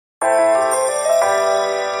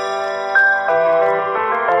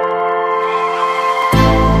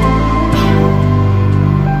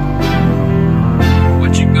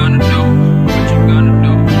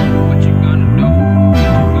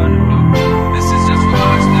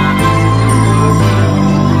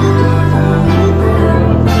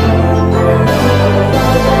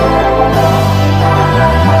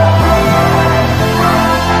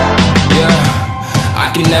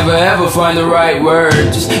find the right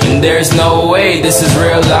words, and there's no way this is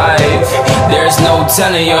real life. There's no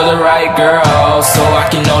telling you're the right girl, so I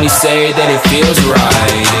can only say that it feels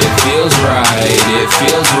right. It feels right, it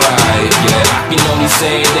feels right. Yeah, I can only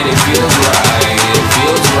say that it feels right. It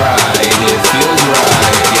feels right, it feels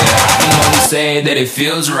right. Yeah, I can only say that it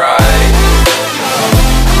feels right.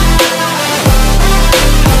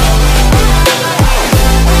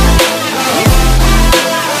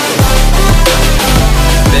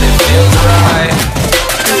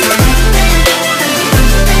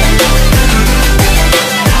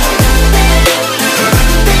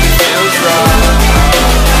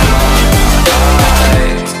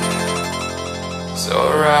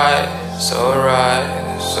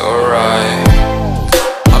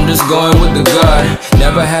 Going with the gut,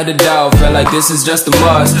 never had a doubt, felt like this is just a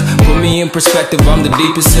must. Put me in perspective, I'm the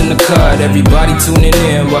deepest in the cut. Everybody tuning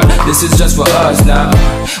in, but this is just for us now.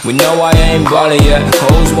 We know I ain't ballin' yet,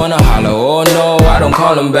 hoes wanna holler, oh no, I don't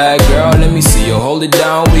call them back. Girl, let me see you hold it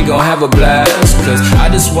down, we gon' have a blast. Cause I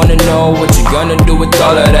just wanna know what you gonna do with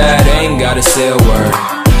all of that. Ain't gotta say a word,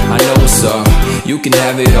 I know what's up, you can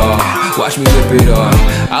have it all. Watch me whip it up,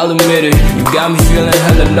 I'll admit it, you got me feeling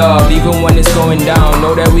hella love. Even when it's going down,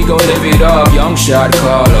 know that we gon' live it up. Young shot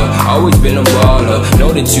caller, always been a baller.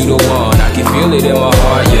 Know that you the one, I can feel it in my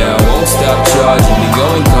heart. Yeah, I won't stop charging, we go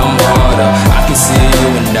and come harder. I can see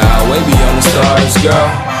you and I, way beyond the stars,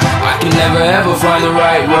 girl. I can never ever find the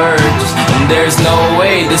right words, and there's no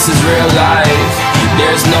way this is real life.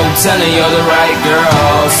 There's no telling you're the right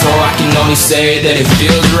girl, so I can only say that it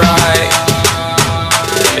feels right.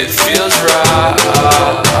 It feels right.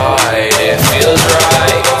 It feels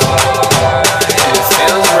right. It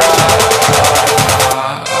feels right.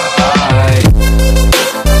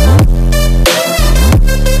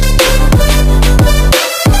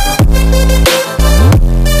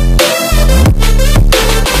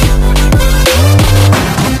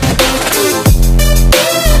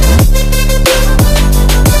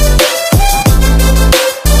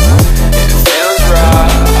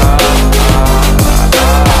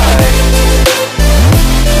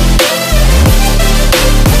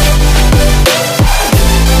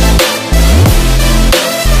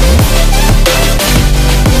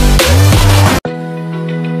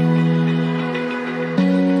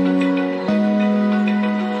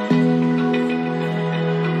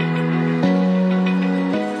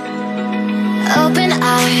 Open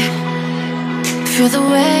eye, feel the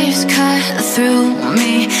waves cut through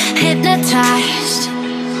me. Hypnotized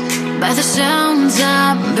by the sounds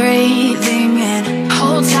I'm breathing in.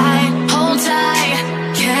 Hold tight, hold tight.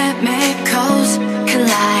 Chemicals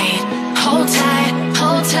collide. Hold tight,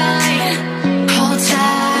 hold tight, hold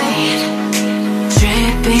tight.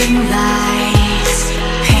 Dripping lights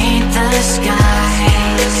paint the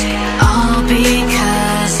skies, all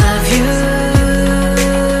because of you.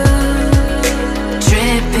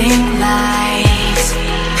 Lights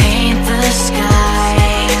paint the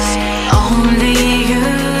skies, only you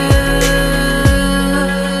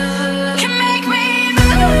can make me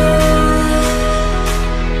move.